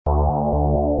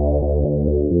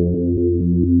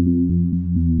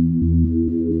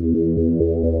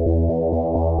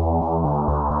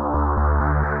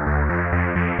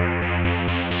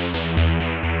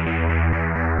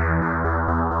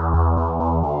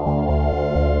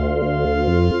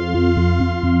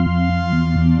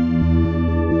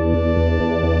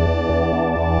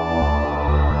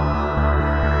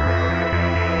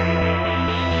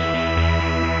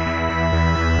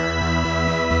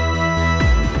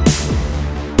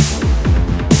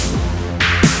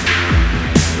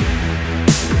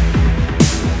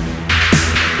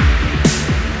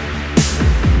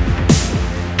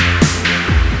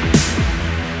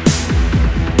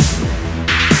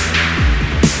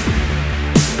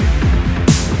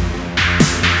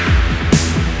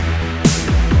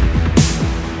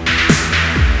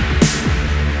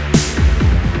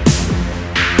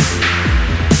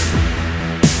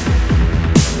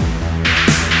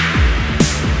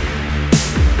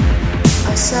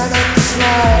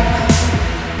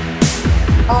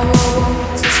All I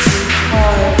want is to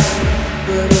hide,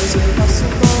 but it's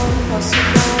impossible.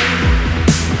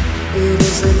 It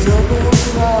is a double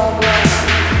problem.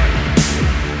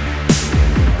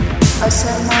 I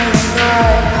set my own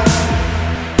guide,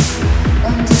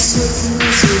 and the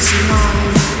sickness is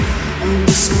mine, and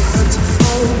it's so hard to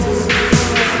follow.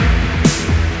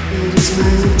 It is my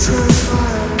true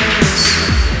virus.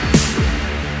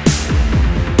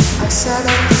 I set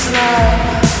up this line.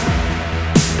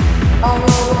 All I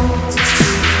want is to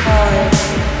hide,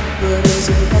 but it's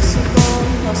impossible.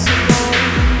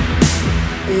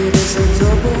 It is a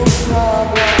double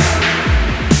problem.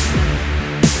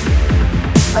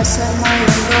 I set my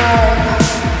own guide,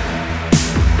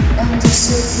 and the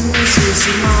sickness is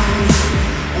mine,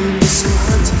 and it's so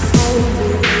hard to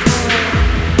follow.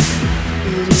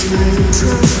 It is my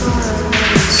true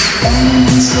virus.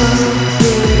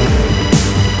 Entropy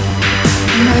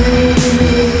made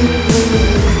me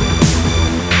bleed.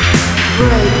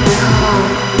 Break my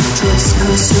heart, just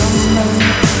consume me.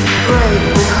 Break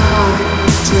my heart,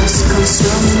 just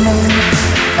consume me.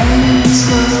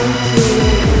 Entropy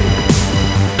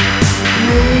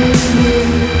made me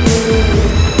bleed.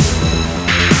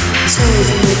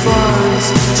 Take my bones,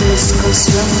 just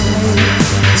consume me.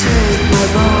 Take my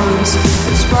bones,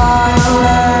 it's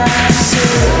violence.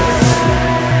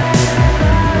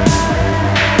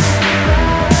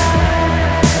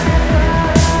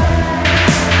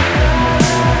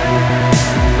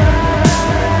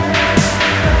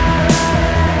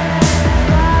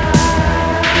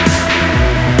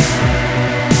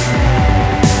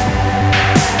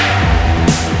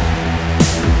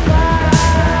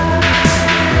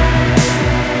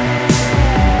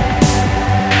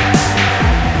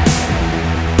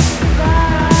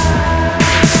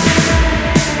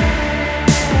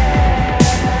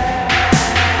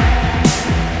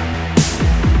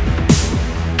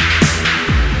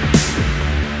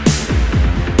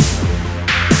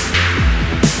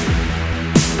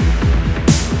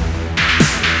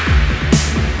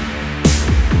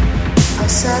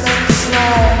 Set up this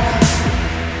line.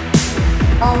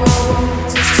 All I want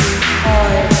is to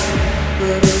hide,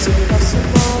 but it's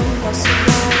impossible.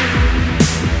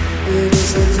 It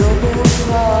is a double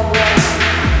problem.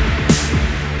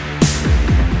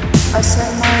 I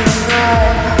set my own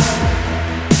guide,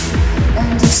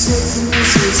 and the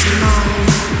sickness is mine,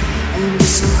 and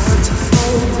it's so hard to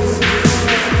follow.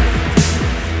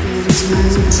 It is my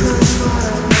true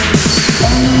virus.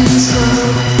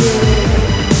 Entropy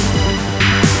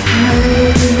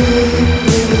made me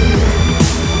bleed.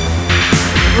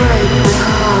 Break my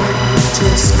heart,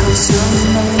 just consume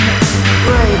me.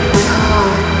 Break my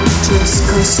heart, just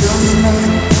consume me.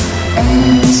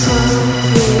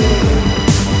 Entropy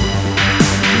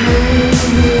made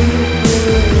me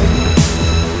bleed.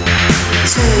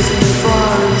 Take my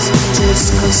bones, just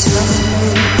consume me.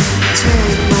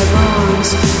 Take my bones,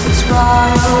 it's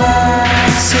violence.